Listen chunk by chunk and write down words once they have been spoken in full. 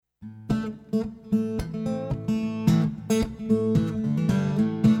From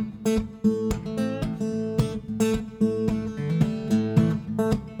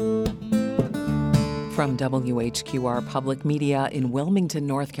WHQR Public Media in Wilmington,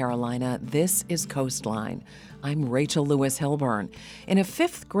 North Carolina, this is Coastline. I'm Rachel Lewis Hilburn. In a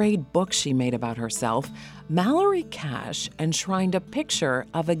fifth grade book she made about herself, Mallory Cash enshrined a picture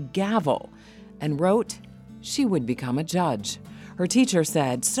of a gavel and wrote she would become a judge. Her teacher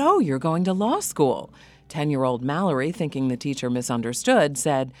said, "So you're going to law school?" 10-year-old Mallory, thinking the teacher misunderstood,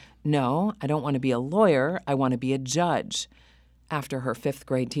 said, "No, I don't want to be a lawyer. I want to be a judge." After her fifth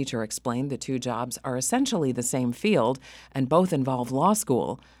grade teacher explained the two jobs are essentially the same field and both involve law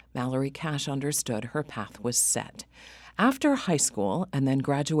school, Mallory Cash understood her path was set. After high school and then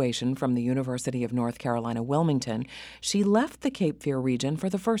graduation from the University of North Carolina, Wilmington, she left the Cape Fear region for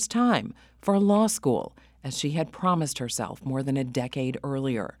the first time for law school, as she had promised herself more than a decade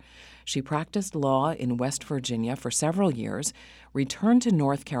earlier. She practiced law in West Virginia for several years, returned to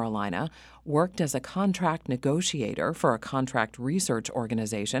North Carolina, worked as a contract negotiator for a contract research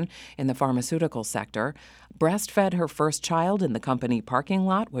organization in the pharmaceutical sector, breastfed her first child in the company parking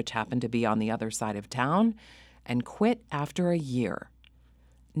lot, which happened to be on the other side of town, and quit after a year.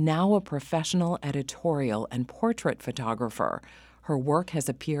 Now a professional editorial and portrait photographer, her work has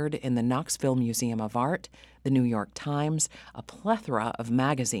appeared in the Knoxville Museum of Art, the New York Times, a plethora of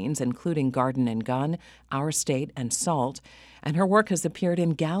magazines, including Garden and Gun, Our State, and Salt, and her work has appeared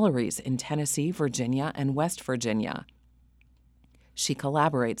in galleries in Tennessee, Virginia, and West Virginia. She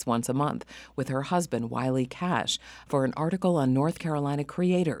collaborates once a month with her husband, Wiley Cash, for an article on North Carolina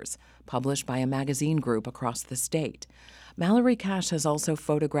creators, published by a magazine group across the state. Mallory Cash has also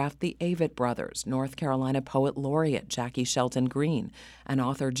photographed the Avett brothers, North Carolina Poet Laureate Jackie Shelton Green, and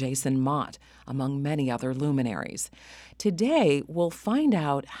author Jason Mott, among many other luminaries. Today, we'll find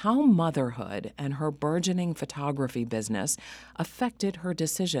out how motherhood and her burgeoning photography business affected her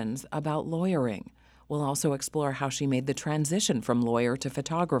decisions about lawyering. We'll also explore how she made the transition from lawyer to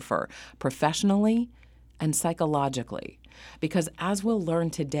photographer, professionally and psychologically. Because as we'll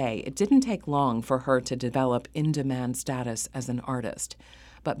learn today, it didn't take long for her to develop in-demand status as an artist.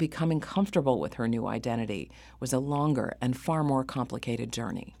 But becoming comfortable with her new identity was a longer and far more complicated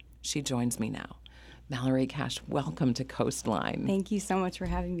journey. She joins me now. Mallory Cash, welcome to Coastline. Thank you so much for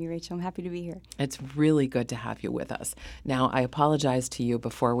having me, Rachel. I'm happy to be here. It's really good to have you with us. Now, I apologized to you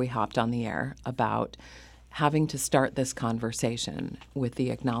before we hopped on the air about having to start this conversation with the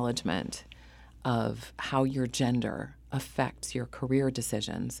acknowledgement of how your gender affects your career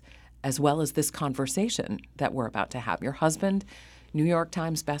decisions, as well as this conversation that we're about to have. Your husband, New York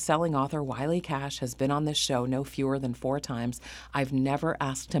Times bestselling author Wiley Cash, has been on this show no fewer than 4 times. I've never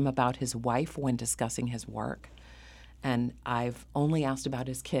asked him about his wife when discussing his work, and I've only asked about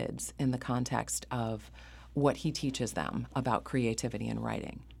his kids in the context of what he teaches them about creativity and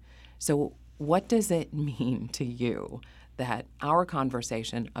writing. So what does it mean to you that our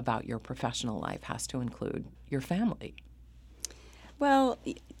conversation about your professional life has to include your family? Well,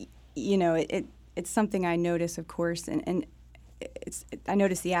 you know, it's something I notice, of course, and I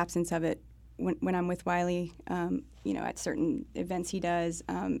notice the absence of it when I'm with Wiley, at certain events he does.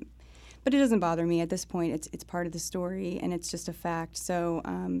 But it doesn't bother me at this point. It's part of the story, and it's just a fact. So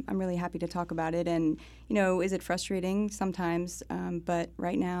I'm really happy to talk about it. And, is it frustrating? Sometimes. But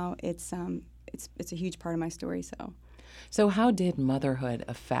right now, it's a huge part of my story, So how did motherhood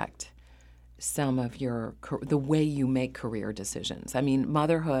affect some of the way you make career decisions? I mean,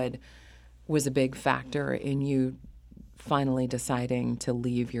 motherhood was a big factor in you finally deciding to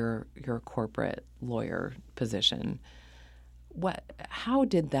leave your corporate lawyer position. How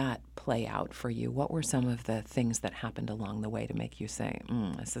did that play out for you? What were some of the things that happened along the way to make you say,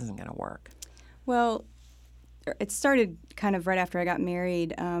 this isn't going to work? Well, it started kind of right after I got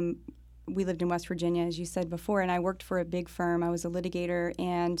married. We lived in West Virginia, as you said before, and I worked for a big firm. I was a litigator,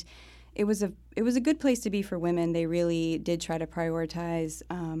 and it was a good place to be for women. They really did try to prioritize,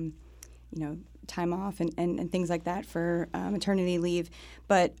 time off and things like that for maternity leave.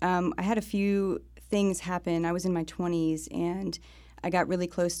 But I had a few things happen. I was in my 20s, and I got really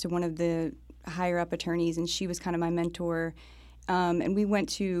close to one of the higher-up attorneys, and she was kind of my mentor. And we went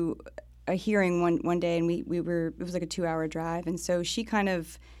to a hearing one day, and it was like a 2-hour drive. And so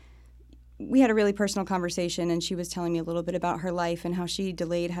we had a really personal conversation, and she was telling me a little bit about her life and how she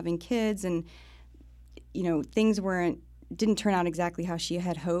delayed having kids, and things didn't turn out exactly how she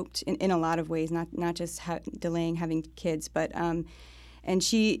had hoped in a lot of ways, not just delaying having kids, but and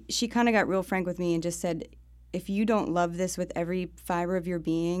she kind of got real frank with me and just said, if you don't love this with every fiber of your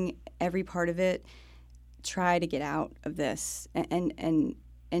being, every part of it, try to get out of this and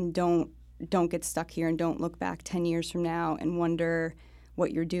don't don't get stuck here and don't look back 10 years from now and wonder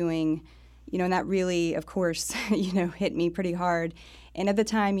what you're doing. And that really, of course, hit me pretty hard. And at the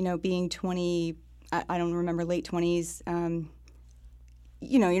time, being 20, I don't remember, late 20s,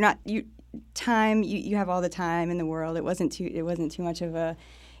 you have all the time in the world. It wasn't too much of a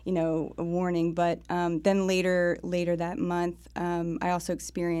warning. But then later that month, I also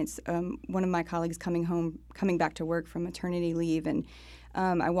experienced one of my colleagues coming back to work from maternity leave, and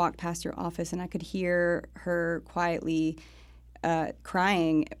I walked past her office and I could hear her quietly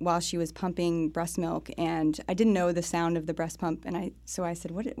crying while she was pumping breast milk, and I didn't know the sound of the breast pump, and so I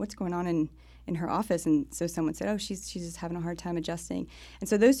said, what's going on in her office? And so someone said, oh, she's just having a hard time adjusting. And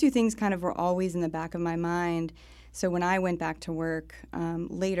so those two things kind of were always in the back of my mind. So when I went back to work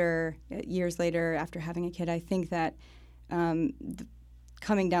years later after having a kid, I think that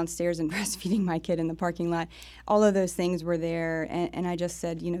coming downstairs and breastfeeding my kid in the parking lot, all of those things were there, and I just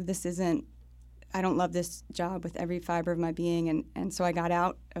said, I don't love this job with every fiber of my being, and so I got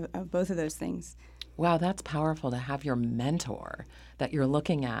out of both of those things. Wow, that's powerful to have your mentor that you're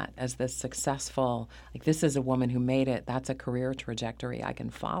looking at as this successful, like this is a woman who made it, that's a career trajectory I can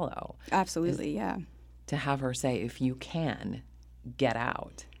follow. Absolutely, yeah. To have her say, if you can, get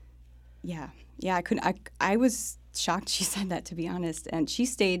out. Yeah, I couldn't. I was shocked she said that, to be honest. And she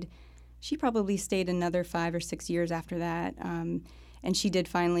probably stayed another 5 or 6 years after that. And she did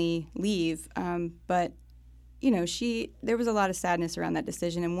finally leave. But, there was a lot of sadness around that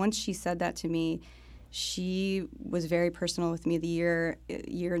decision. And once she said that to me, she was very personal with me the year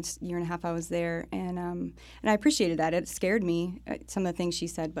and a half I was there. And I appreciated that. It scared me, some of the things she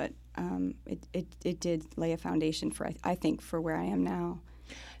said, but it did lay a foundation for, I think, for where I am now.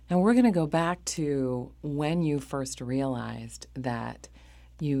 Now we're going to go back to when you first realized that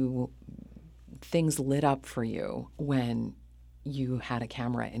things lit up for you when you had a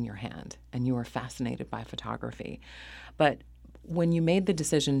camera in your hand and you were fascinated by photography. But when you made the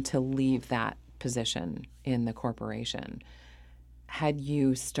decision to leave that position in the corporation, had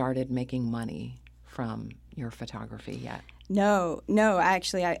you started making money from your photography yet? No,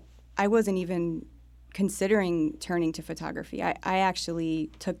 actually, I wasn't even considering turning to photography. I actually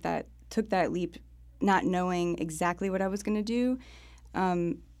took that leap not knowing exactly what I was going to do.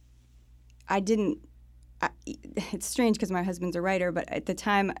 It's strange because my husband's a writer, but at the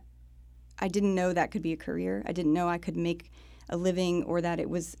time I didn't know that could be a career. I didn't know I could make a living or that it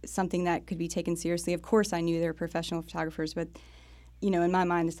was something that could be taken seriously. Of course, I knew there were professional photographers, but in my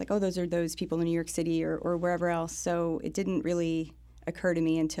mind, it's like, oh, those are those people in New York City or wherever else. So it didn't really occur to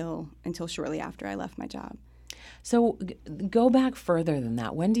me until shortly after I left my job. So go back further than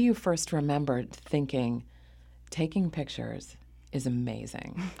that. When do you first remember thinking, taking pictures is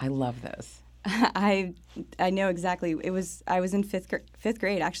amazing. I love this. I know exactly. I was in fifth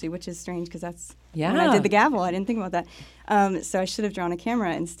grade actually, which is strange because that's when I did the gavel. I didn't think about that. So I should have drawn a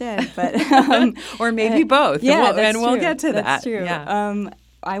camera instead, but or maybe both. Yeah, we'll get to that. That's true. Yeah.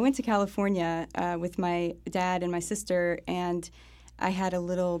 I went to California with my dad and my sister, and I had a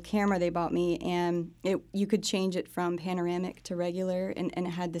little camera they bought me, and you could change it from panoramic to regular, and it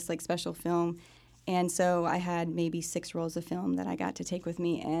had this like special film, and so I had maybe 6 rolls of film that I got to take with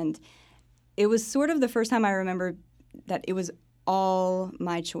me, and it was sort of the first time I remember that it was all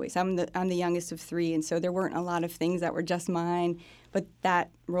my choice. I'm the youngest of 3, and so there weren't a lot of things that were just mine, but that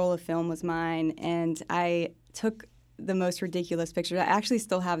roll of film was mine, and I took the most ridiculous pictures. I actually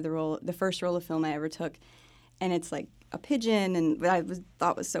still have the first roll of film I ever took, and it's like a pigeon, and I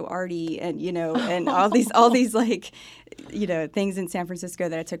thought was so arty, and and all these like things in San Francisco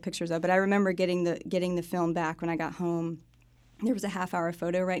that I took pictures of. But I remember getting the film back when I got home. There was a half-hour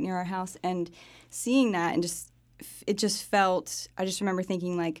photo right near our house, and seeing that, and it just felt. I just remember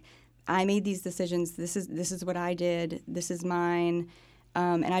thinking, like, I made these decisions. This is what I did. This is mine,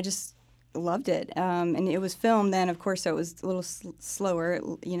 and I just loved it. And it was filmed then, of course, so it was a little slower,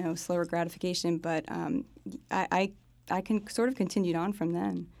 slower gratification. But I can sort of continued on from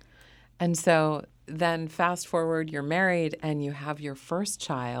then. And so then, fast forward, you're married, and you have your first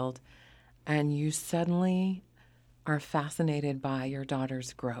child, and you suddenly are fascinated by your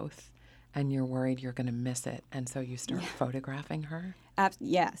daughter's growth, and you're worried you're going to miss it, and so you start photographing her?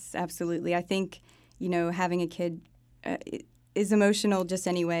 Yes, absolutely. I think, having a kid is emotional just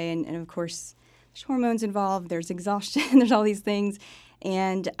anyway, and of course, there's hormones involved, there's exhaustion, there's all these things.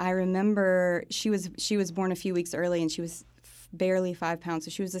 And I remember she was born a few weeks early, and she was barely 5 pounds,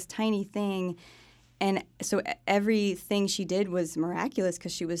 so she was this tiny thing. And so everything she did was miraculous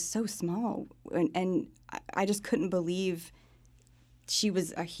because she was so small, and I just couldn't believe she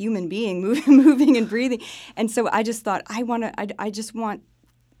was a human being moving and breathing. And so I just thought, I just want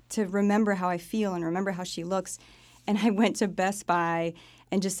to remember how I feel and remember how she looks. And I went to Best Buy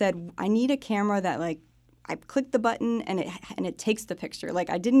and just said, I need a camera that, like, I click the button and it takes the picture. Like,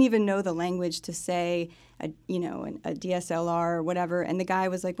 I didn't even know the language to say, a DSLR or whatever. And the guy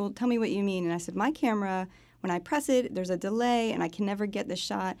was like, well, tell me what you mean. And I said, my camera, when I press it, there's a delay and I can never get the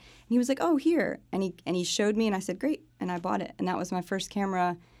shot. And he was like, oh, here. And he showed me and I said, great. And I bought it. And that was my first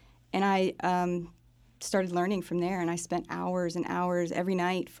camera. And I started learning from there. And I spent hours and hours every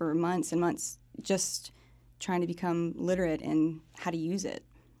night for months and months just trying to become literate in how to use it.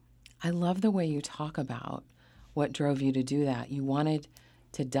 I love the way you talk about what drove you to do that. You wanted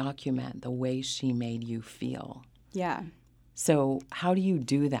to document the way she made you feel. Yeah. So how do you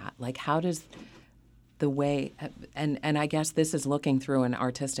do that? Like, how does the way, and I guess this is looking through an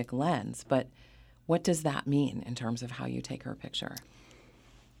artistic lens, but what does that mean in terms of how you take her picture?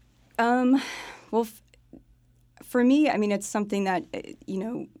 Well, for me, I mean, it's something that,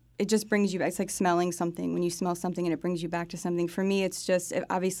 it just brings you back. It's like smelling something. When you smell something and it brings you back to something. For me, it's just,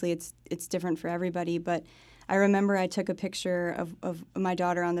 obviously it's different for everybody, but I remember I took a picture of my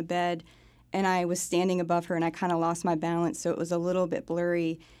daughter on the bed and I was standing above her and I kind of lost my balance, so it was a little bit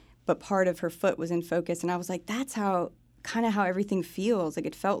blurry, but part of her foot was in focus, and I was like, that's how everything feels. Like,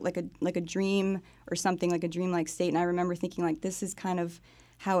 it felt like a dream or something, like a dreamlike state. And I remember thinking, like, this is kind of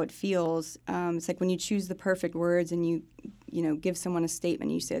how it feels. It's like when you choose the perfect words and you give someone a statement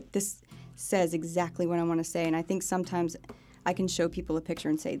and you say, this says exactly what I want to say. And I think sometimes I can show people a picture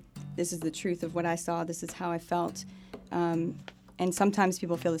and say, this is the truth of what I saw, this is how I felt. And sometimes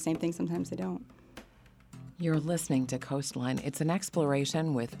people feel the same thing, sometimes they don't. You're listening to Coastline. It's an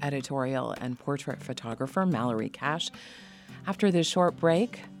exploration with editorial and portrait photographer Mallory Cash. After this short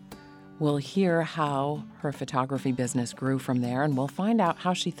break, we'll hear how her photography business grew from there, and we'll find out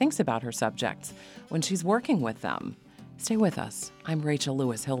how she thinks about her subjects when she's working with them. Stay with us. I'm Rachel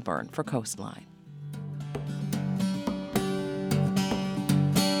Lewis Hilburn for Coastline.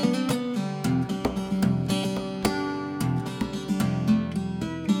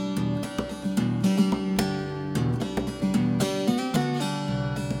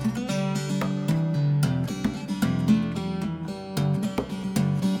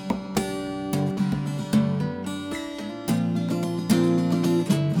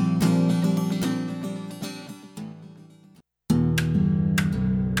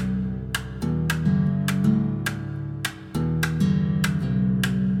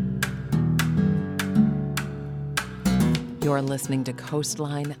 You're listening to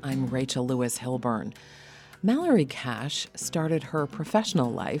Coastline. I'm Rachel Lewis Hilburn. Mallory Cash started her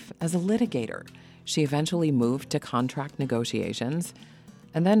professional life as a litigator. She eventually moved to contract negotiations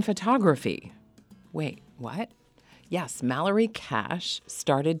and then photography. Wait, what? Yes, Mallory Cash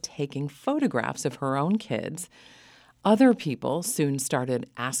started taking photographs of her own kids. Other people soon started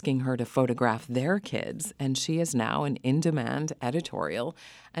asking her to photograph their kids, and she is now an in-demand editorial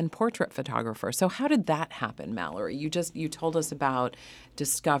and portrait photographer. So how did that happen, Mallory? You told us about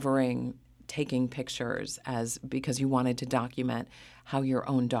discovering taking pictures because you wanted to document how your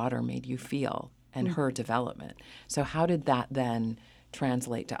own daughter made you feel and her development. So how did that then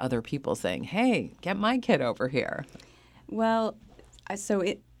translate to other people saying, hey, get my kid over here? Well,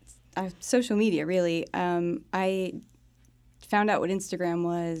 social media, really. I found out what Instagram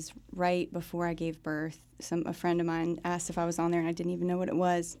was right before I gave birth. A friend of mine asked if I was on there, and I didn't even know what it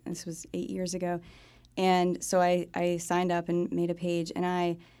was. This was 8 years ago. And so I signed up and made a page, and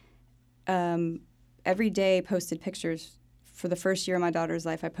I every day posted pictures. For the first year of my daughter's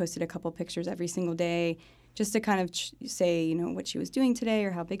life, I posted a couple pictures every single day just to kind of say, what she was doing today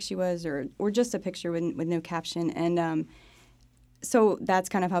or how big she was, or just a picture with no caption. And so that's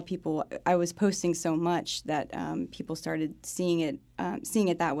kind of how I was posting so much that people started seeing it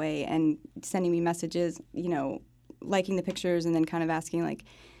that way and sending me messages, liking the pictures and then kind of asking, like,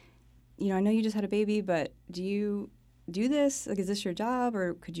 I know you just had a baby, but do you do this? Like, is this your job,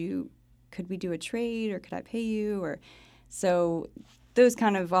 or could we do a trade, or could I pay you? Or so those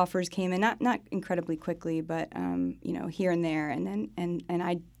kind of offers came in, not incredibly quickly, but here and there, and then and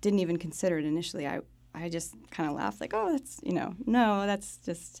I didn't even consider it initially. I just kind of laughed, like, oh, that's, no, that's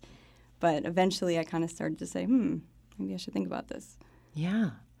just, but eventually I kind of started to say, maybe I should think about this. Yeah.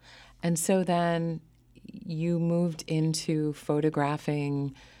 And so then you moved into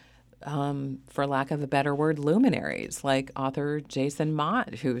photographing, for lack of a better word, luminaries, like author Jason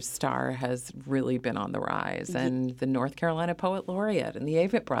Mott, whose star has really been on the rise, and the North Carolina Poet Laureate and the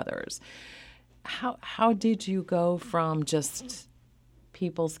Avett Brothers. How did you go from just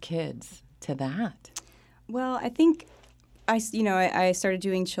people's kids to that? Well, I think I started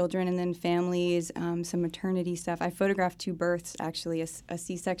doing children and then families, some maternity stuff. I photographed 2 births, actually, a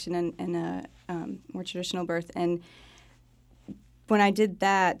C-section and a more traditional birth. And when I did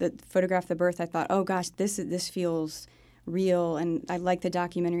that, photographed the birth, I thought, oh gosh, this feels real, and I like the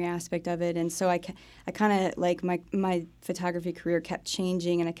documentary aspect of it. And so I kind of, like, my photography career kept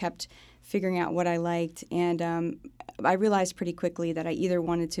changing, and I kept figuring out what I liked. And I realized pretty quickly that I either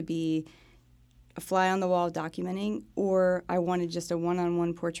wanted to be a fly on the wall documenting, or I wanted just a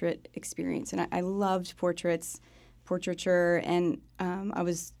one-on-one portrait experience. And I loved portraiture, and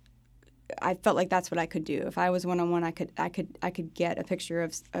I felt like that's what I could do. If I was one-on-one, I could get a picture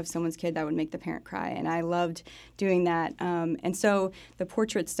of someone's kid that would make the parent cry, and I loved doing that. And so the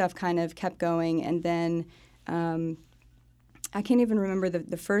portrait stuff kind of kept going, and then I can't even remember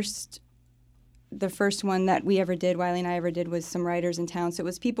the first one that we ever did, Wiley and I ever did, was some writers in town. So it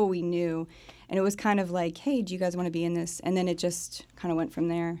was people we knew, and it was kind of like, hey, do you guys want to be in this? And then it just kind of went from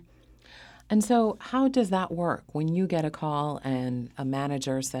there. And so how does that work when you get a call and a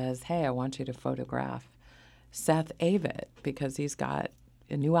manager says, hey, I want you to photograph Seth Avett because he's got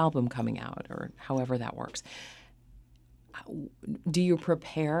a new album coming out, or however that works? Do you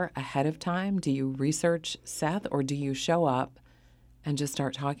prepare ahead of time? Do you research Seth, or do you show up and just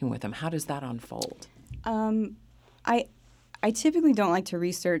start talking with him? How does that unfold? I typically don't like to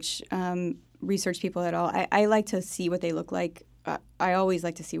research people at all. I like to see what they look like. I always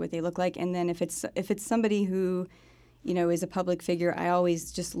like to see what they look like, and then if it's somebody who, is a public figure, I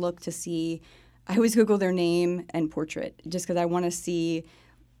always just look to see. I always Google their name and portrait, just because I want to see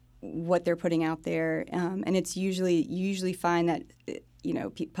what they're putting out there. And it's usually find that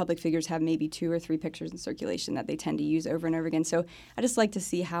public figures have maybe 2 or 3 pictures in circulation that they tend to use over and over again. So I just like to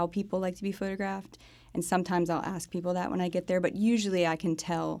see how people like to be photographed, and sometimes I'll ask people that when I get there. But usually I can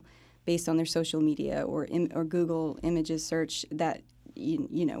tell based on their social media or Google images search that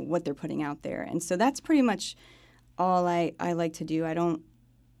what they're putting out there. And so that's pretty much all I like to do. I don't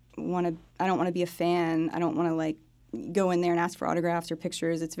want to be a fan. I don't want to like go in there and ask for autographs or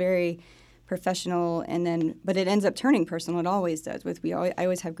pictures. It's very professional, but it ends up turning personal. It always does. I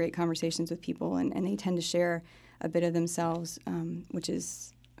always have great conversations with people, and they tend to share a bit of themselves, which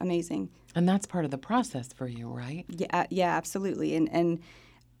is amazing. And that's part of the process for you, right? Yeah, absolutely. And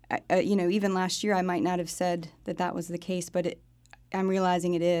even last year, I might not have said that was the case, but I'm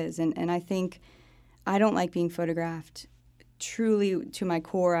realizing it is. And I think I don't like being photographed. Truly, to my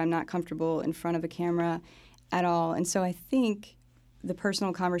core, I'm not comfortable in front of a camera at all. And so I think the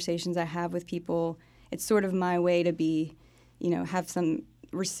personal conversations I have with people, it's sort of my way to be, have some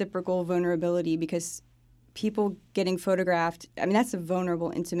reciprocal vulnerability, because people getting photographed, I mean, that's a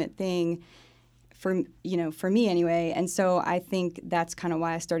vulnerable, intimate thing for me anyway. And so I think that's kind of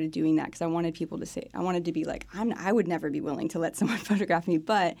why I started doing that, because I wanted people to say, I wanted to be like, I would never be willing to let someone photograph me,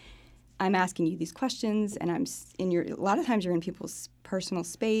 but I'm asking you these questions, and a lot of times you're in people's personal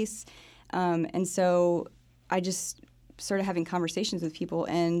space. And so I just started having conversations with people,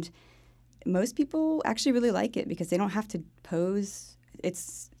 and most people actually really like it because they don't have to pose.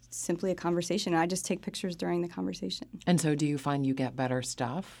 It's simply a conversation. I just take pictures during the conversation. And so do you find you get better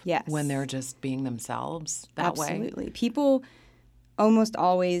stuff? Yes. When they're just being themselves that way? Absolutely. People almost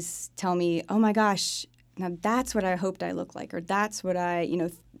always tell me, oh my gosh, now that's what I hoped I looked like, or that's what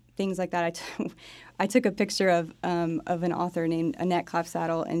things like that. I took a picture of an author named Annette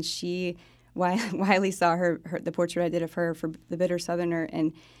Clapsaddle, and Wiley saw the portrait I did of her for The Bitter Southerner,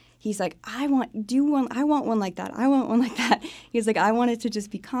 and he's like, I want one like that. I want one like that. He's like, I want it to just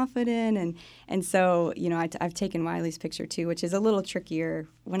be confident. And so, I've taken Wiley's picture too, which is a little trickier.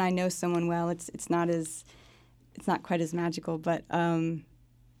 When I know someone well, it's not quite as magical. But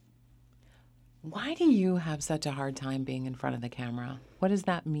why do you have such a hard time being in front of the camera? What does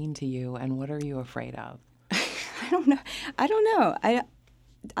that mean to you, and what are you afraid of? I don't know.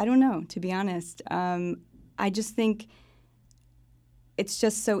 I don't know, to be honest. I just think it's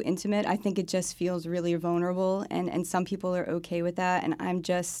just so intimate. I think it just feels really vulnerable, and some people are okay with that, and I'm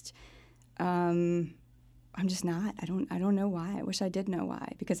just not. I don't know why. I wish I did know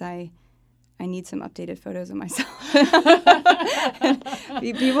why, because I need some updated photos of myself.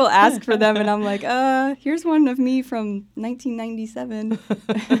 People ask for them, and I'm like, here's one of me from 1997.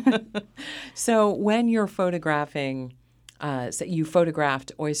 So when you're photographing, so you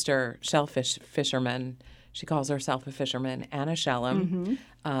photographed oyster shellfish fisherman. She calls herself a fisherman, Anna Shellum,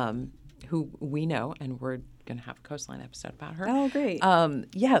 who we know, and we're going to have a Coastline episode about her. Oh, great.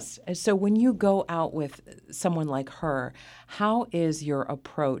 Yes. So when you go out with someone like her, how is your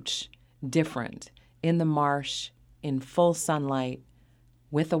approach different in the marsh, in full sunlight,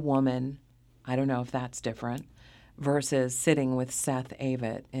 with a woman? I don't know if that's different, versus sitting with Seth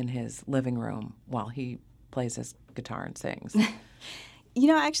Avett in his living room while he plays his guitar and sings?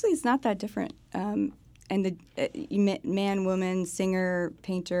 Actually, it's not that different. And the man, woman, singer,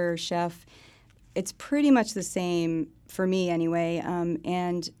 painter, chef, it's pretty much the same for me anyway.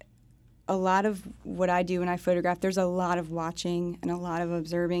 And a lot of what I do when I photograph, there's a lot of watching and a lot of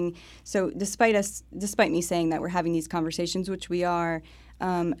observing. So despite me saying that we're having these conversations, which we are,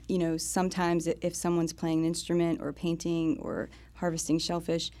 sometimes if someone's playing an instrument or painting or harvesting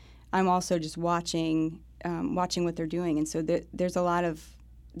shellfish, I'm also just watching what they're doing. And so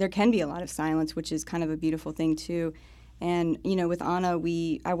there can be a lot of silence, which is kind of a beautiful thing too. And, with Anna,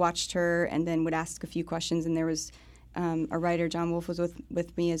 I watched her and then would ask a few questions, and there was a writer, John Wolfe, was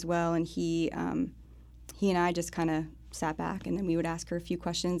with me as well, and he and I just kind of sat back, and then we would ask her a few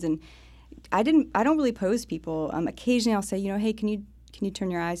questions. And I don't really pose people. Occasionally, I'll say, hey, can you turn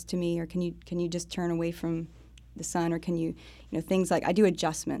your eyes to me, or can you just turn away from the sun, or can you, things like I do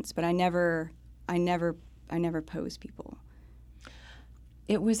adjustments, but I never pose people.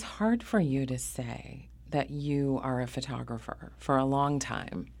 It was hard for you to say that you are a photographer for a long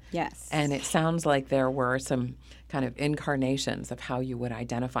time. Yes. And it sounds like there were some kind of incarnations of how you would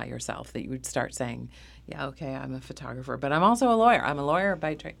identify yourself, that you would start saying, yeah, okay, I'm a photographer, but I'm also a lawyer. I'm a lawyer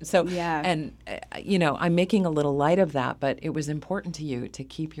by trade. So, yeah. And, I'm making a little light of that, but it was important to you to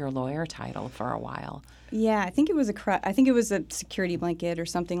keep your lawyer title for a while. Yeah, I think it was a security blanket or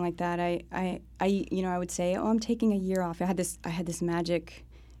something like that. I would say, oh, I'm taking a year off. I had this magic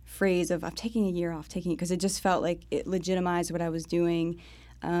phrase of I'm taking a year off, because it just felt like it legitimized what I was doing.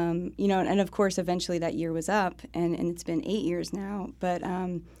 And of course, eventually that year was up, and it's been 8 years now. But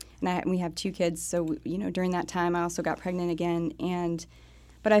we have 2 kids, so during that time, I also got pregnant again.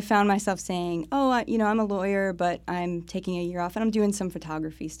 But I found myself saying, oh, I'm a lawyer, but I'm taking a year off, and I'm doing some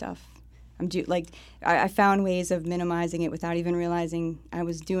photography stuff. I found ways of minimizing it without even realizing I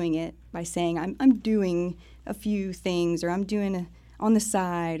was doing it by saying I'm doing a few things, or I'm doing on the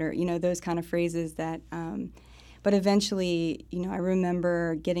side, or those kind of phrases that. But eventually, I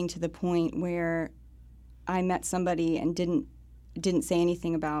remember getting to the point where I met somebody and didn't say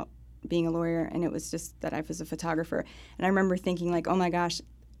anything about being a lawyer, and it was just that I was a photographer. And I remember thinking, like, oh my gosh,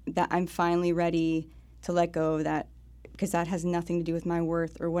 that I'm finally ready to let go of that, because that has nothing to do with my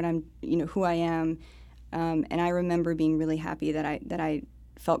worth or what I'm, who I am. And I remember being really happy that I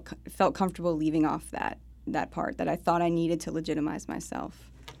felt comfortable leaving off that part that I thought I needed to legitimize myself.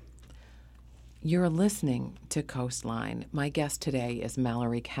 You're listening to Coastline. My guest today is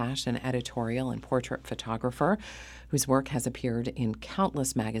Mallory Cash, an editorial and portrait photographer whose work has appeared in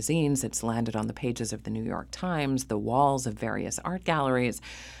countless magazines. It's landed on the pages of the New York Times, the walls of various art galleries,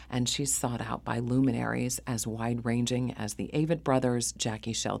 and she's sought out by luminaries as wide-ranging as the Avett brothers,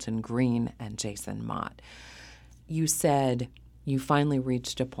 Jackie Shelton Green, and Jason Mott. You said you finally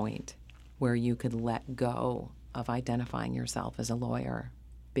reached a point where you could let go of identifying yourself as a lawyer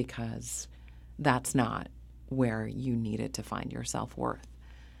because that's not where you needed to find your self-worth.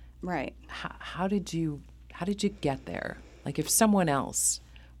 Right. How did you get there? Like, if someone else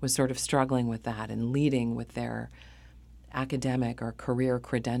was sort of struggling with that and leading with their academic or career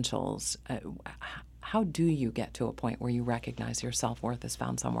credentials, how do you get to a point where you recognize your self-worth is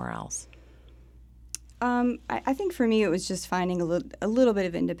found somewhere else? I think for me it was just finding a little bit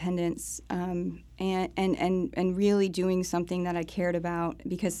of independence, and really doing something that I cared about,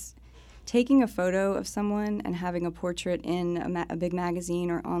 because taking a photo of someone and having a portrait in a big magazine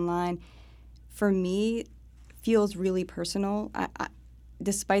or online, for me, feels really personal.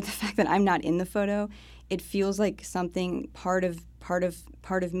 Despite the fact that I'm not in the photo, it feels like something part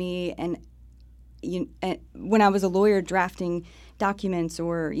of me. And when I was a lawyer drafting documents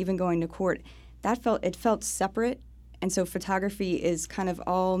or even going to court, it felt separate. And so photography is kind of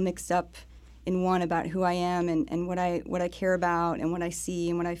all mixed up in one about who I am and what I care about and what I see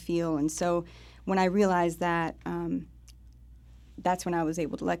and what I feel. And so when I realized that, that's when I was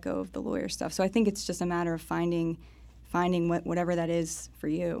able to let go of the lawyer stuff. So I think it's just a matter of finding whatever that is for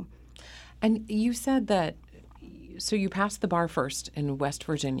you. And you said that, so you passed the bar first in West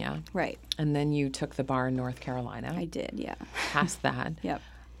Virginia. Right. And then you took the bar in North Carolina. I did, yeah. Passed that. Yep.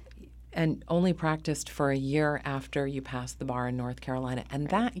 And only practiced for a year after you passed the bar in North Carolina. And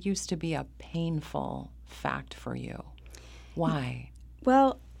that used to be a painful fact for you. Why?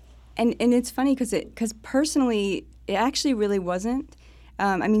 Well, and it's funny because personally, it actually really wasn't.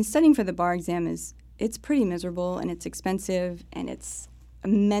 Studying for the bar exam it's pretty miserable, and it's expensive, and it's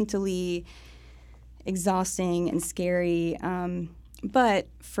mentally exhausting and scary. But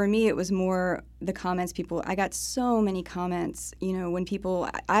for me, it was more the comments I got so many comments, when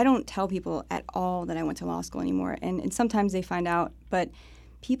I don't tell people at all that I went to law school anymore. And sometimes they find out, but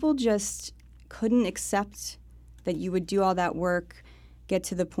people just couldn't accept that you would do all that work, get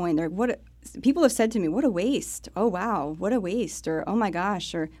to the point. People have said to me, what a waste. Oh, wow, what a waste. Or, oh, my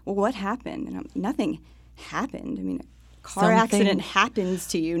gosh. Or, well, what happened? And nothing happened. I mean, a car accident happens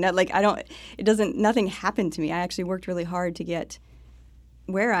to you. Nothing happened to me. I actually worked really hard to get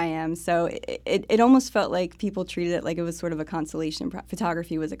where I am. So it almost felt like people treated it like it was sort of a consolation.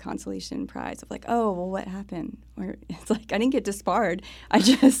 Photography was a consolation prize of like, oh, well, what happened? Or it's like, I didn't get disbarred. I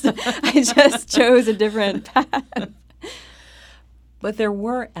just chose a different path. But there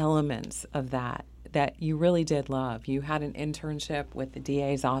were elements of that you really did love. You had an internship with the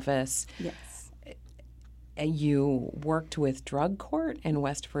DA's office. Yes. You worked with drug court in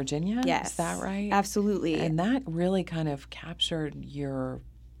West Virginia. Yes. Is that right? Absolutely. And that really kind of captured your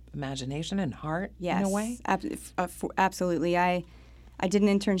imagination and heart in a way? Yes, absolutely. I did an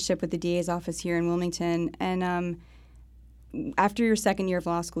internship with the DA's office here in Wilmington, and after your second year of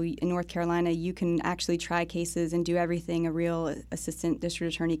law school in North Carolina, you can actually try cases and do everything a real assistant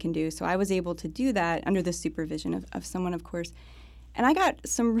district attorney can do. So I was able to do that under the supervision of someone, of course. And I got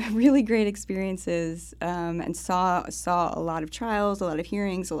some really great experiences and saw a lot of trials, a lot of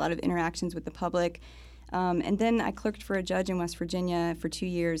hearings, a lot of interactions with the public. And then I clerked for a judge in West Virginia for 2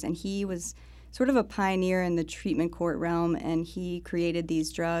 years, and he was sort of a pioneer in the treatment court realm, and he created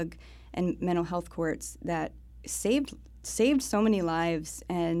these drug and mental health courts that saved so many lives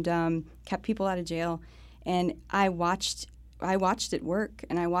and kept people out of jail. And I watched it work,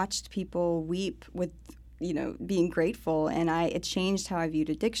 and I watched people weep with, being grateful. And it changed how I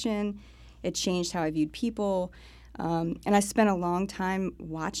viewed addiction. It changed how I viewed people. And I spent a long time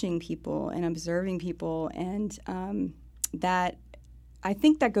watching people and observing people, and I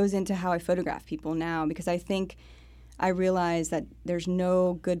think that goes into how I photograph people now, because I realize that there's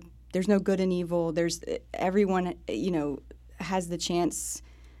no good and evil. Everyone, has the chance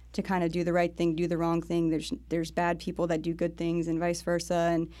to kind of do the right thing, do the wrong thing. There's bad people that do good things, and vice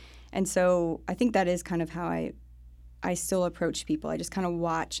versa. And so I think that is kind of how I still approach people. I just kind of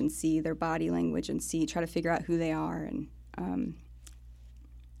watch and see their body language and try to figure out who they are. And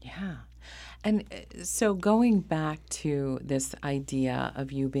yeah. And so going back to this idea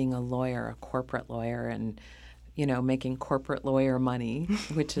of you being a lawyer, a corporate lawyer, and making corporate lawyer money,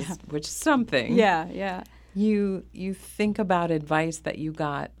 which is something. Yeah, yeah. You think about advice that you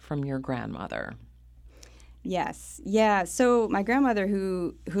got from your grandmother. Yes, yeah. So my grandmother,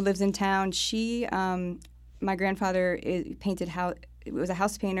 who lives in town, my grandfather was a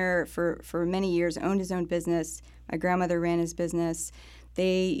house painter for many years, owned his own business. My grandmother ran his business.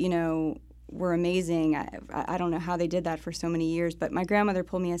 They, were amazing. I don't know how they did that for so many years, but my grandmother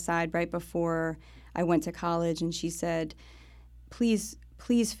pulled me aside right before I went to college, and she said, please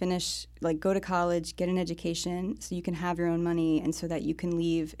finish, go to college, get an education so you can have your own money and so that you can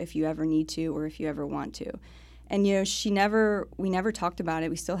leave if you ever need to or if you ever want to. And, we never talked about it.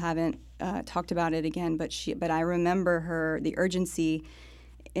 We still haven't talked about it again, but I remember the urgency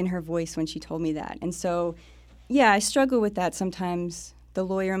in her voice when she told me that. And so, yeah, I struggle with that sometimes. The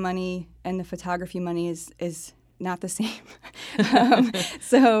lawyer money and the photography money is not the same.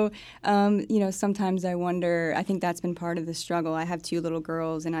 Sometimes I wonder, I think that's been part of the struggle. I have 2 little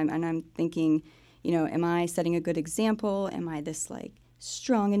girls, and I'm thinking, am I setting a good example? Am I this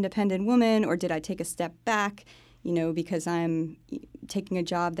strong, independent woman, or did I take a step back, because I'm taking a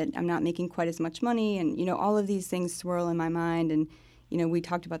job that I'm not making quite as much money? And, all of these things swirl in my mind. And, we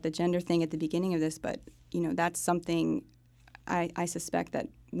talked about the gender thing at the beginning of this, but, that's something I suspect that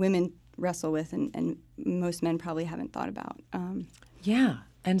women wrestle with, and most men probably haven't thought about. Yeah.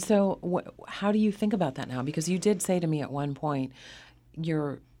 And so how do you think about that now? Because you did say to me at one point,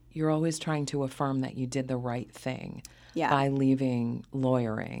 you're always trying to affirm that you did the right thing by leaving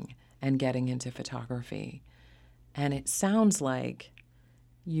lawyering and getting into photography. And it sounds like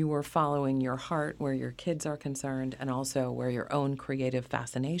you were following your heart where your kids are concerned and also where your own creative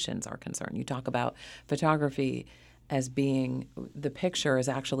fascinations are concerned. You talk about photography as being, the picture is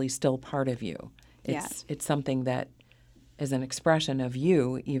actually still part of you. It's something that is an expression of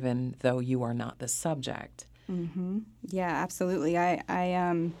you, even though you are not the subject. Mm-hmm. Yeah, absolutely.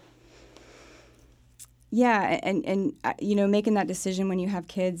 Making that decision when you have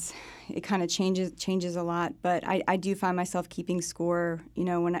kids, it kind of changes a lot. But I do find myself keeping score.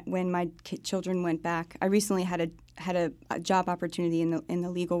 When my children went back, I recently had a job opportunity in the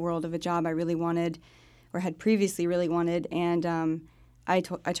legal world of a job I really wanted, or had previously really wanted, and I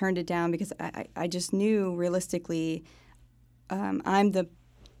turned it down because I just knew realistically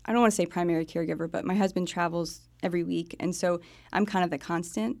I don't want to say primary caregiver, but my husband travels every week, and so I'm kind of the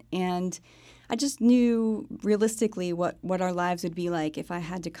constant. And I just knew realistically what our lives would be like if I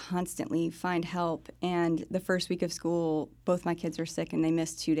had to constantly find help. And the first week of school, both my kids are sick, and they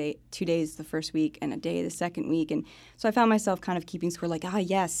missed 2 days the first week and a day the second week. And so I found myself kind of keeping score, like,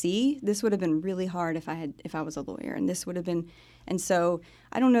 yeah, see, this would have been really hard if I was a lawyer, and this would have been. And so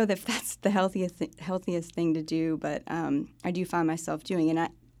I don't know if that's the healthiest thing to do, but I do find myself doing, and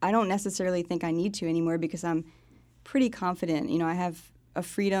I don't necessarily think I need to anymore because I'm pretty confident. You know, I have a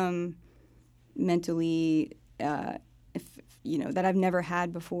freedom mentally, that I've never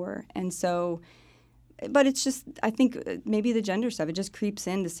had before. And so, but it's just, I think maybe the gender stuff, it just creeps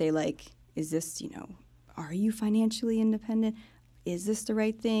in to say, like, is this, are you financially independent? Is this the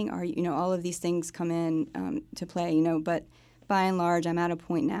right thing? Are you, all of these things come in to play, but by and large, I'm at a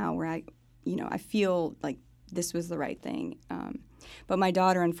point now where I feel like this was the right thing. But my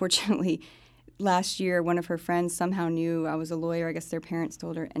daughter, unfortunately, last year, one of her friends somehow knew I was a lawyer. I guess their parents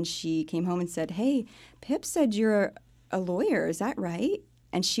told her, and she came home and said, "Hey, Pip said you're a lawyer. Is that right?"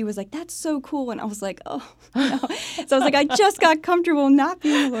 And she was like, "That's so cool." And I was like, "Oh, no." So I was like, I just got comfortable not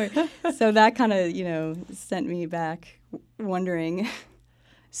being a lawyer. So that kind of, sent me back wondering.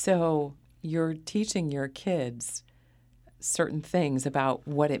 So you're teaching your kids certain things about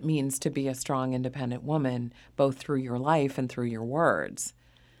what it means to be a strong, independent woman, both through your life and through your words.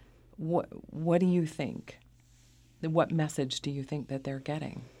 What do you think? What message do you think that they're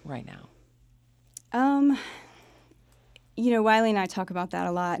getting right now? Wiley and I talk about that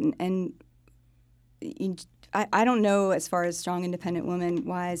a lot, and I don't know as far as strong, independent woman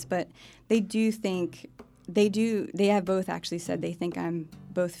wise, but they have both actually said they think I'm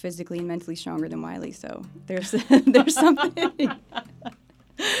both physically and mentally stronger than Wiley, so there's something.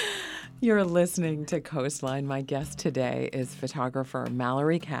 You're listening to Coastline. My guest today is photographer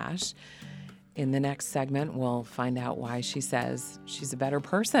Mallory Cash. In the next segment, we'll find out why she says she's a better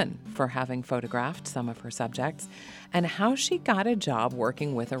person for having photographed some of her subjects and how she got a job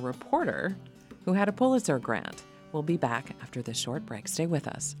working with a reporter who had a Pulitzer grant. We'll be back after this short break. Stay with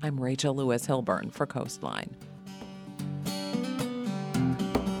us. I'm Rachel Lewis Hilburn for Coastline.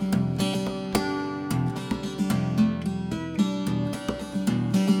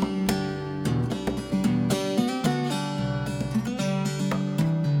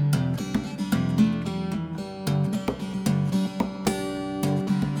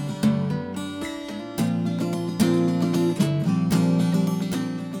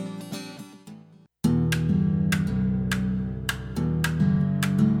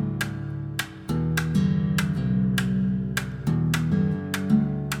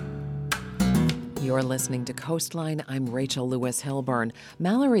 You're listening to Coastline. I'm Rachel Lewis Hilburn.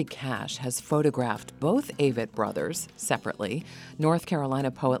 Mallory Cash has photographed both Avett brothers separately, North Carolina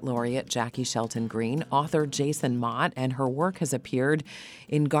Poet Laureate Jackie Shelton Green, author Jason Mott, and her work has appeared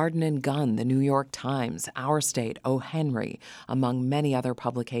in Garden and Gun, The New York Times, Our State, O. Henry, among many other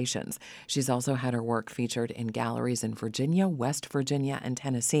publications. She's also had her work featured in galleries in Virginia, West Virginia, and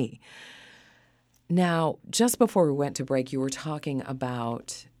Tennessee. Now, just before we went to break, you were talking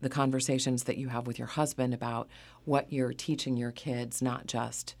about the conversations that you have with your husband about what you're teaching your kids, not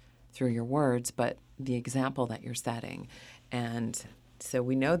just through your words, but the example that you're setting. And so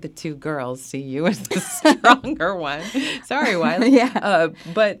we know the two girls see you as the stronger one. Sorry, Wiley. Yeah.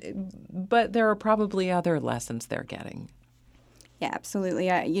 But there are probably other lessons they're getting. Yeah,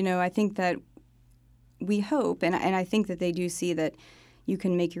 absolutely. I think that we hope, and I think that they do see that you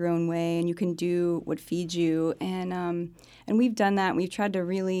can make your own way and you can do what feeds you. And we've done that. We've tried to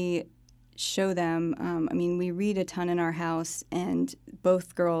really show them. We read a ton in our house, and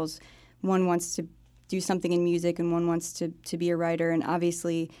both girls, one wants to do something in music and one wants to be a writer. And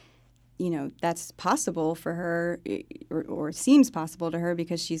obviously, that's possible for her, or seems possible to her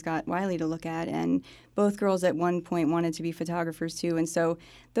because she's got Wiley to look at. And both girls at one point wanted to be photographers too. And so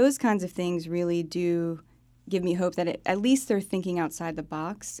those kinds of things really do give me hope that at least they're thinking outside the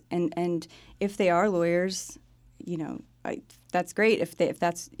box, and if they are lawyers, that's great if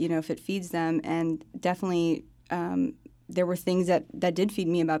it feeds them. And definitely there were things that did feed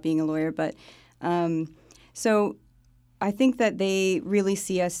me about being a lawyer, but so I think that they really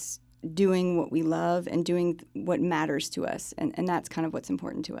see us doing what we love and doing what matters to us, and that's kind of what's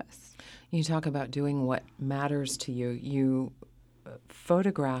important to us. You talk about doing what matters to you. You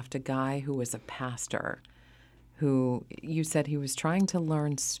photographed a guy who was a pastor who you said he was trying to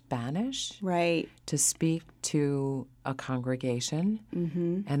learn Spanish, right, to speak to a congregation.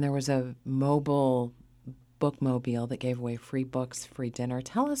 Mm-hmm. And there was a mobile bookmobile that gave away free books, free dinner.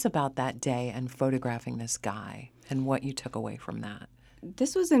 Tell us about that day and photographing this guy. and what you took away from that.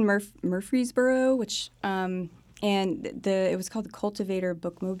 This was in Murfreesboro, which it was called the Cultivator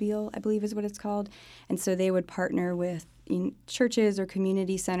Bookmobile, I believe is what it's called. And so they would partner with churches or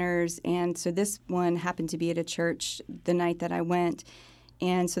community centers. And so this one happened to be at a church the night that I went.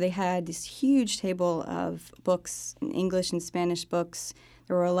 And so they had this huge table of books, English and Spanish books.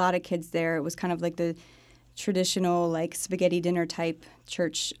 There were a lot of kids there. It was kind of like the traditional like spaghetti dinner type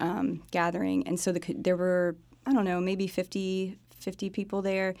church gathering. And so there were, I don't know, maybe 50 people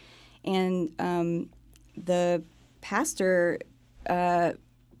there. And the pastor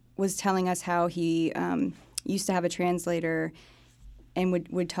was telling us how he used to have a translator and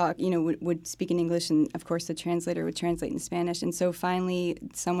would talk, would speak in English, and of course the translator would translate in Spanish. And so finally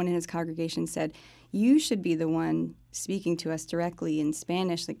someone in his congregation said, you should be the one speaking to us directly in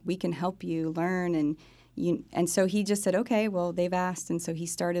Spanish. Like, we can help you learn. And so he just said, okay, well, they've asked. And so he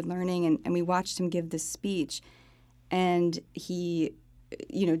started learning, and we watched him give this speech. And he,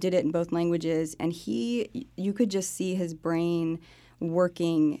 did it in both languages. And you could just see his brain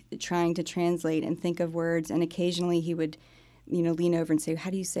working, trying to translate and think of words. And occasionally he would, lean over and say, how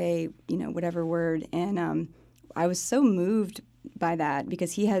do you say, whatever word? And I was so moved by that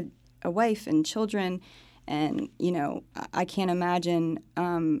because he had a wife and children. And, I can't imagine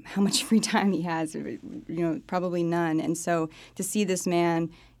how much free time he has, probably none. And so to see this man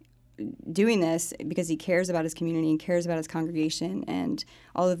doing this because he cares about his community and cares about his congregation, and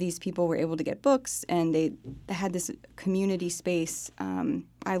all of these people were able to get books, and they had this community space,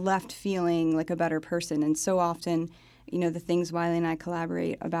 I left feeling like a better person. And so often, the things Wiley and I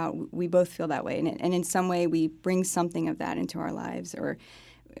collaborate about, we both feel that way. And in some way, we bring something of that into our lives, or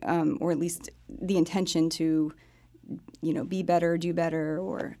at least the intention to, be better, do better,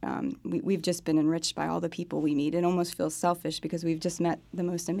 or we've just been enriched by all the people we meet. It almost feels selfish because we've just met the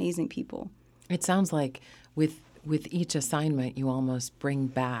most amazing people. It sounds like with each assignment, you almost bring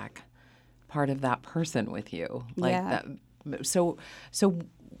back part of that person with you. Like yeah. That. So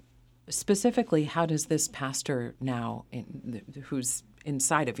specifically, how does this pastor now, who's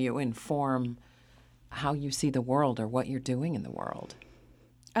inside of you, inform how you see the world or what you're doing in the world?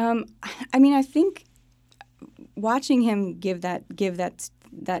 I think watching him give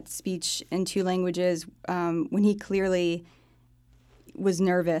that speech in two languages, when he clearly was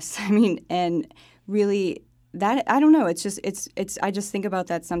nervous, and really that, I don't know, it's I just think about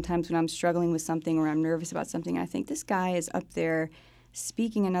that sometimes when I'm struggling with something or I'm nervous about something. I think this guy is up there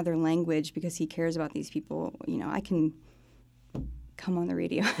speaking another language because he cares about these people. I can come on the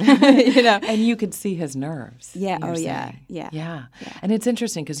radio, And you could see his nerves. Yeah. Oh, saying. Yeah. And it's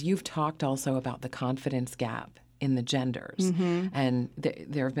interesting because you've talked also about the confidence gap in the genders, mm-hmm. and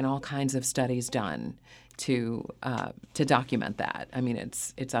there have been all kinds of studies done to document that.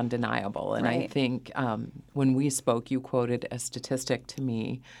 It's undeniable. And right. I think when we spoke, you quoted a statistic to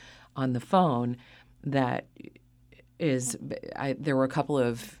me on the phone that there were a couple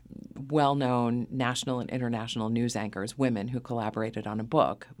of well-known national and international news anchors, women, who collaborated on a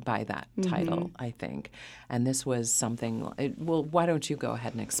book by that title, mm-hmm. I think. And this was something, why don't you go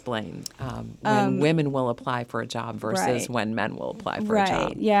ahead and explain when women will apply for a job versus right. when men will apply for right. a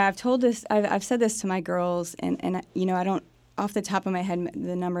job? Yeah, I've said this to my girls, and I don't, off the top of my head,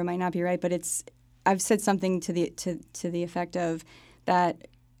 the number might not be right, but I've said something to the effect of that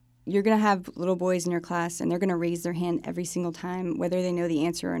you're going to have little boys in your class, and they're going to raise their hand every single time, whether they know the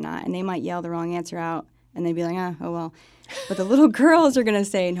answer or not. And they might yell the wrong answer out, and they'd be like, oh, well. But the little girls are going to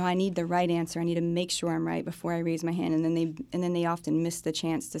say, no, I need the right answer. I need to make sure I'm right before I raise my hand. And then they often miss the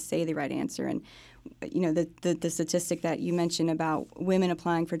chance to say the right answer. And, the statistic that you mentioned about women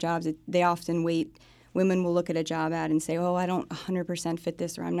applying for jobs, they often wait. Women will look at a job ad and say, oh, I don't 100% fit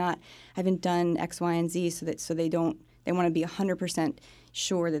this, or I haven't done X, Y, and Z, so they want to be 100%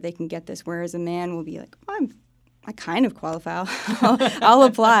 sure that they can get this, whereas a man will be like, I kind of qualify. I'll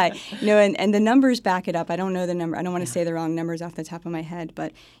apply. And the numbers back it up. I don't know the number. I don't want to say the wrong numbers off the top of my head,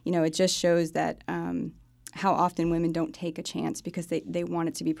 but it just shows that how often women don't take a chance because they want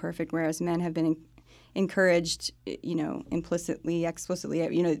it to be perfect, whereas men have been encouraged, implicitly,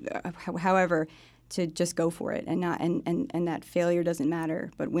 explicitly, however, to just go for it and not and that failure doesn't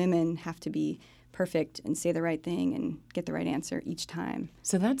matter. But women have to be perfect and say the right thing and get the right answer each time.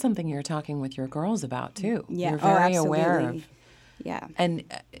 So that's something you're talking with your girls about, too. Yeah. You're very aware absolutely. of. Yeah. And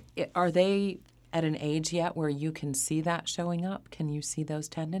are they at an age yet where you can see that showing up? Can you see those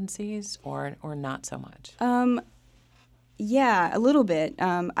tendencies or not so much? Yeah, a little bit.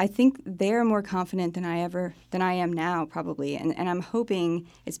 I think they're more confident than I am now, probably. And I'm hoping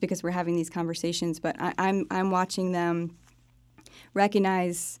it's because we're having these conversations, but I'm watching them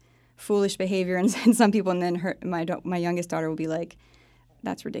recognize foolish behavior and some people, and then my youngest daughter will be like,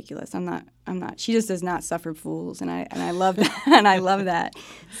 that's ridiculous. I'm not. She just does not suffer fools, and I love that. And I love that.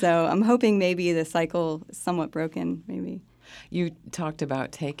 So I'm hoping maybe the cycle is somewhat broken. Maybe. You talked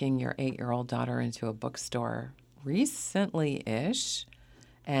about taking your 8-year-old daughter into a bookstore recently-ish,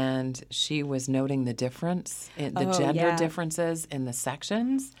 and she was noting the difference in the gender differences in the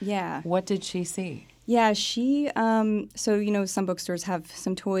sections. Yeah. What did she see? Yeah, she, so, some bookstores have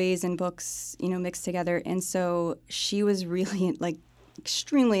some toys and books, mixed together. And so she was really,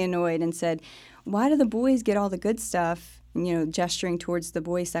 extremely annoyed and said, why do the boys get all the good stuff? And, gesturing towards the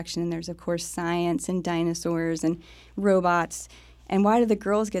boys section. And there's, of course, science and dinosaurs and robots. And why do the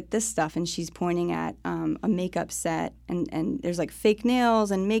girls get this stuff? And she's pointing at a makeup set, and there's fake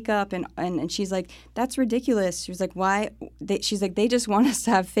nails and makeup, and she's like, that's ridiculous. She was like, why? She's like, they just want us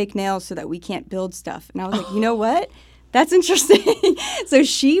to have fake nails so that we can't build stuff. And I was like, you know what? That's interesting. So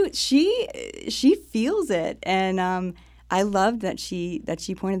she feels it, and I loved that she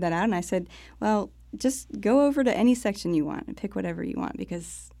pointed that out. And I said, well, just go over to any section you want and pick whatever you want,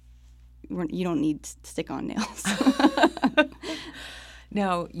 because you don't need stick-on nails.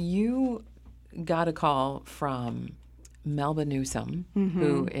 Now, you got a call from Melba Newsom,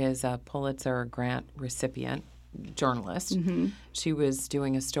 who is a Pulitzer Grant recipient journalist. She was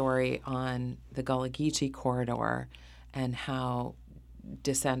doing a story on the Gullah Geechee corridor and how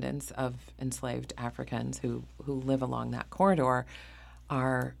descendants of enslaved Africans who live along that corridor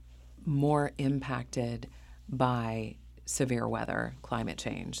are more impacted by severe weather, climate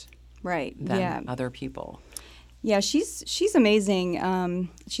change, than other people. Yeah, she's amazing.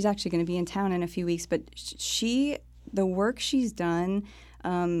 She's actually going to be in town in a few weeks, but the work she's done,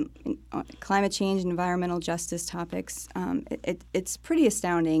 climate change and environmental justice topics, it's pretty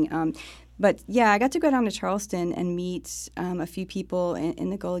astounding. But yeah, I got to go down to Charleston and meet a few people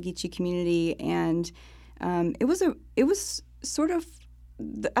in the Gullah Geechee community, and it was sort of,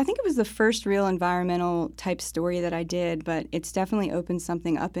 I think it was the first real environmental type story that I did, but it's definitely opened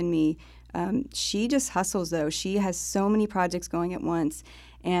something up in me. She just hustles, though. She has so many projects going at once,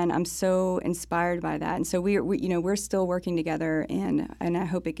 and I'm so inspired by that. And so we're still working together, and I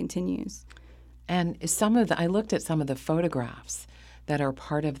hope it continues. And I looked at some of the photographs that are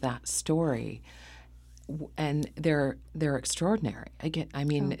part of that story, and they're extraordinary.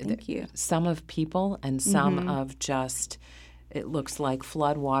 Thank you. Some of people and some of just, it looks like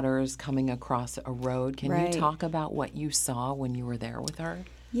floodwaters coming across a road. Can you talk about what you saw when you were there with her?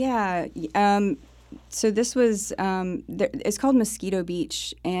 Yeah. So this was, it's called Mosquito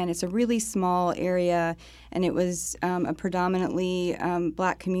Beach, and it's a really small area, and it was a predominantly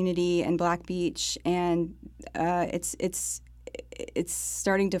black community and black beach, and it's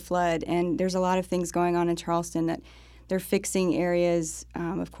starting to flood, and there's a lot of things going on in Charleston that they're fixing areas,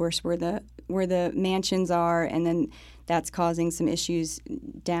 of course, where the mansions are, and then that's causing some issues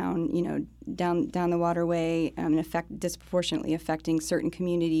down the waterway, and disproportionately affecting certain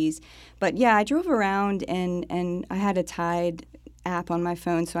communities. But yeah, I drove around, and I had a tide app on my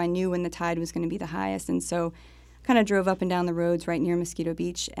phone, so I knew when the tide was going to be the highest, and so kind of drove up and down the roads right near Mosquito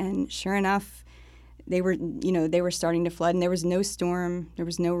Beach, and sure enough, they were starting to flood, and there was no storm, there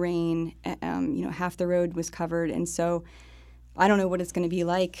was no rain, half the road was covered, and so I don't know what it's going to be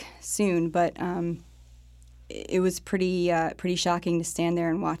like soon, but it was pretty shocking to stand there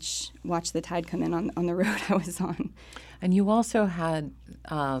and watch the tide come in on the road I was on. And you also had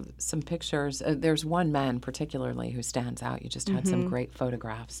some pictures. There's one man particularly who stands out. You just had some great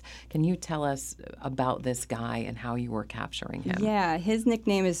photographs. Can you tell us about this guy and how you were capturing him? Yeah, his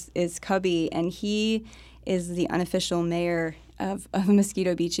nickname is Cubby, and he is the unofficial mayor of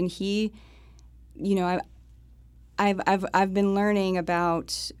Mosquito Beach. And he, I've been learning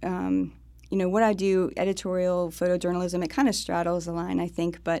about what I do, editorial photojournalism. It kind of straddles the line, I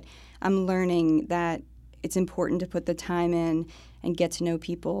think, but I'm learning that it's important to put the time in and get to know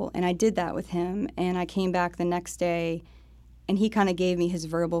people. And I did that with him. And I came back the next day, and he kind of gave me his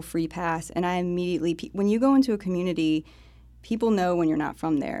verbal free pass. And I immediately, when you go into a community, people know when you're not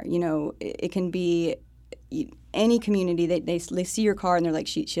from there. It can be any community. They see your car and they're like,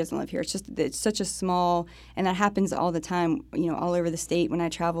 she doesn't live here. It's such a small, and that happens all the time, all over the state when I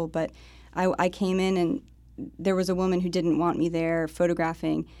travel. But I came in, and there was a woman who didn't want me there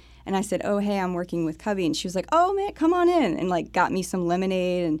photographing. And I said, oh, hey, I'm working with Cubby. And she was like, oh, man, come on in, and got me some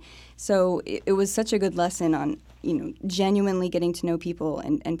lemonade. And so it was such a good lesson on, genuinely getting to know people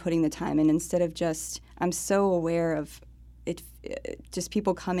and putting the time in, instead of I'm so aware of it, just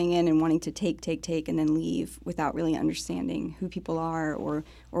people coming in and wanting to take, and then leave without really understanding who people are or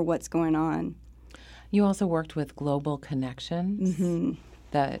what's going on. You also worked with Global Connections.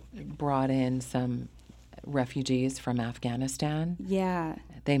 that brought in some refugees from Afghanistan. Yeah.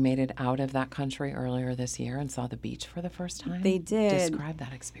 They made it out of that country earlier this year and saw the beach for the first time. They did. Describe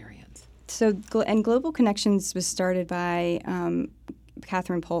that experience. So, and Global Connections was started by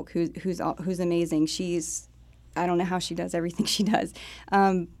Catherine Polk, who's amazing. I don't know how she does everything she does,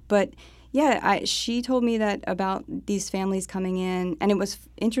 but yeah, she told me that about these families coming in, and it was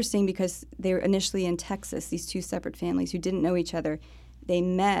interesting because they were initially in Texas. These two separate families who didn't know each other, they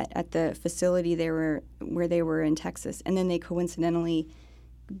met at the facility where they were in Texas, and then they coincidentally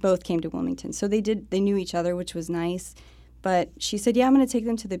both came to Wilmington. So they knew each other, which was nice. But she said, "Yeah, I'm going to take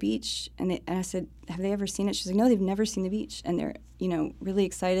them to the beach." And I said, "Have they ever seen it?" She's like, "No, they've never seen the beach," and they're really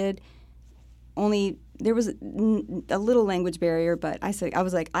excited. Only there was a little language barrier, but I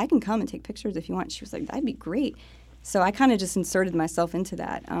was like, "I can come and take pictures if you want." She was like, "That'd be great." So I kind of just inserted myself into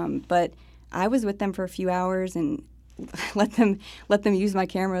that. But I was with them for a few hours and let them use my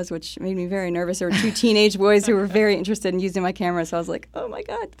cameras, which made me very nervous. There were two teenage boys who were very interested in using my camera, so I was like, "Oh my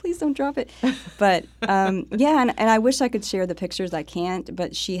God, please don't drop it." But yeah, and I wish I could share the pictures. I can't,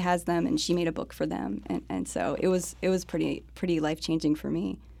 but she has them, and she made a book for them, and so it was pretty life-changing for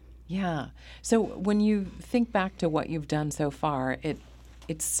me. Yeah. So when you think back to what you've done so far,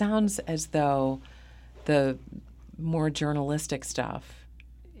 it sounds as though the more journalistic stuff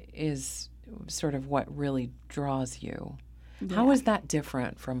is sort of what really draws you. Yeah. How is that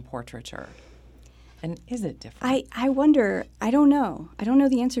different from portraiture? And is it different? I wonder. I don't know. I don't know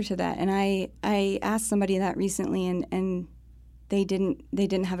the answer to that. And I asked somebody that recently, and they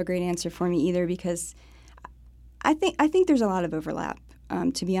didn't have a great answer for me either, because I think there's a lot of overlap,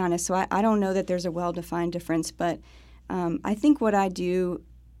 to be honest. So I don't know that there's a well-defined difference, but I think what I do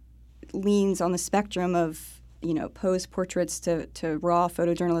leans on the spectrum of pose portraits to raw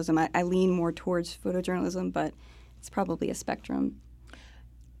photojournalism. I lean more towards photojournalism, but it's probably a spectrum.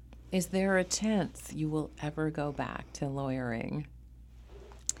 Is there a chance you will ever go back to lawyering?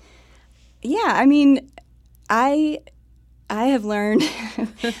 Yeah, I mean, I have learned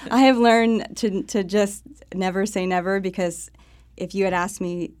to just never say never, because if you had asked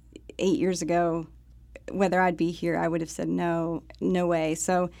me 8 years ago whether I'd be here, I would have said no way.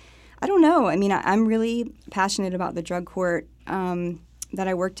 So I don't know. I mean, I'm really passionate about the drug court that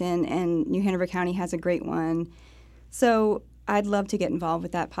I worked in, and New Hanover County has a great one. So I'd love to get involved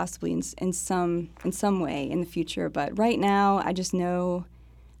with that, possibly in some way in the future. But right now, I just know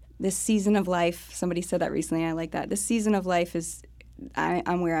this season of life. Somebody said that recently. I like that. This season of life is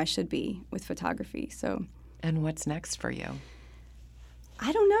I'm where I should be with photography. So. And what's next for you?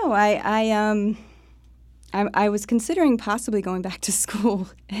 I don't know. I was considering possibly going back to school,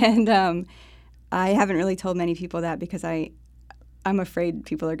 and I haven't really told many people that because I'm afraid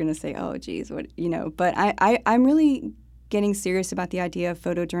people are going to say, "Oh, geez, what?" But I'm really getting serious about the idea of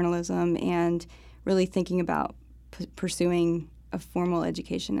photojournalism and really thinking about pursuing a formal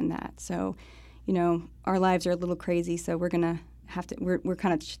education in that. So, our lives are a little crazy, so we're gonna have to. We're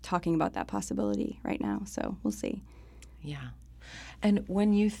kind of talking about that possibility right now. So we'll see. Yeah, and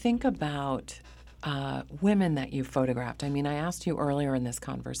when you think about women that you photographed. I mean, I asked you earlier in this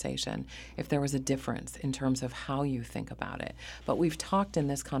conversation if there was a difference in terms of how you think about it. But we've talked in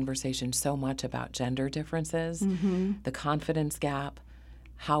this conversation so much about gender differences, the confidence gap,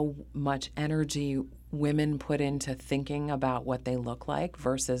 how much energy women put into thinking about what they look like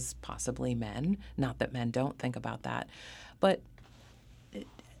versus possibly men. Not that men don't think about that. But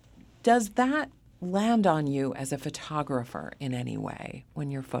does that land on you as a photographer in any way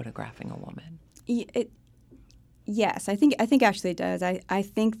when you're photographing a woman? Yes, I think actually it does. I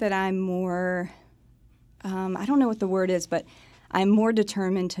think that I'm more, I don't know what the word is, but I'm more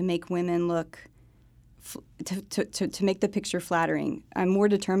determined to make women look, to make the picture flattering. I'm more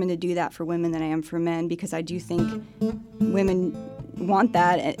determined to do that for women than I am for men, because I do think women want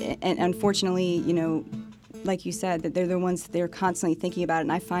that, and unfortunately, like you said, that they're the ones that they're constantly thinking about it,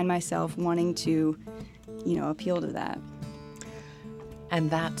 and I find myself wanting to, appeal to that. And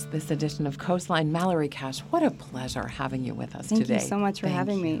that's this edition of Coastline. Mallory Cash, what a pleasure having you with us today. Thank you so much for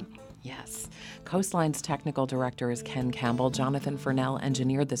having me. Yes. Coastline's technical director is Ken Campbell. Jonathan Furnell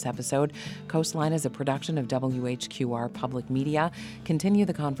engineered this episode. Coastline is a production of WHQR Public Media. Continue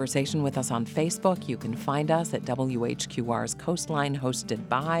the conversation with us on Facebook. You can find us at WHQR's Coastline hosted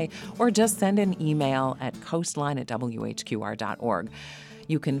by, or just send an email at coastline@whqr.org.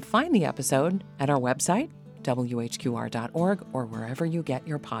 You can find the episode at our website, WHQR.org, or wherever you get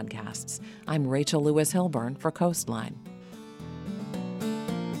your podcasts. I'm Rachel Lewis Hilburn for Coastline.